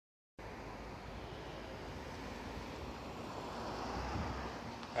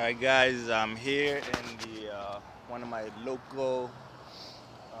Alright guys, I'm here in the one of my local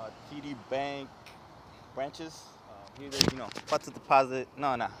TD Bank branches. Here they, about to deposit,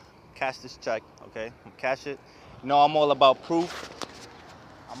 cash this check, okay? Cash it. I'm all about proof.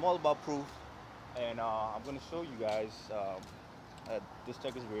 And I'm gonna show you guys that this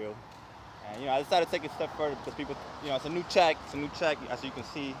check is real. And I decided to take it a step further because people, it's a new check. As you can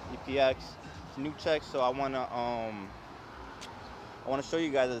see, EPX. It's a new check, so I want to show you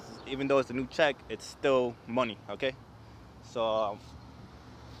guys that even though it's a new check, it's still money, okay? So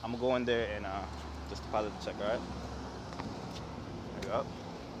I'm gonna go in there and just deposit the check, all right? There we go.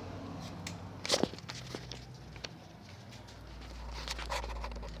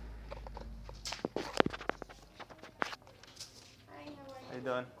 How you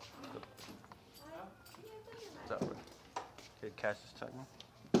doing? What's up, bro? Okay, cash this check, man.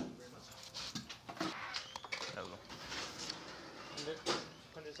 There we go.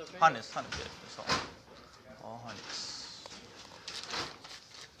 Hundreds, yeah, that's all hundreds.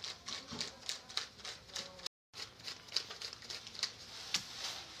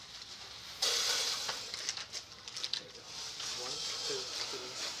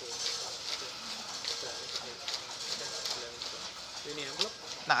 Do you need an envelope?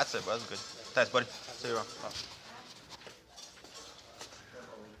 Nah, that's it, bro. That's good. Thanks, buddy. See you around.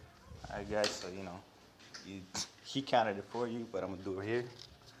 Alright, guys. So he counted it for you, but I'm gonna do it here.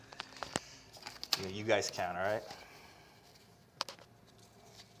 Yeah, you guys count, all right?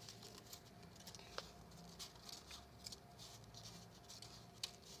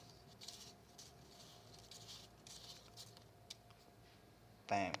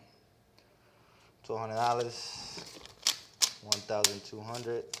 Bam. $1,200.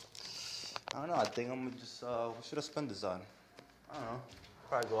 1,200. I don't know. I think I'm gonna just. What should I spend this on? I don't know.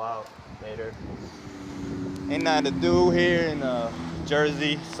 Probably go out later. Ain't nothing to do here in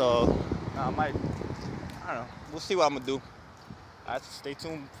Jersey, so I might. I don't know. We'll see what I'm gonna do. Stay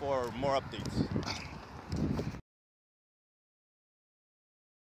tuned for more updates.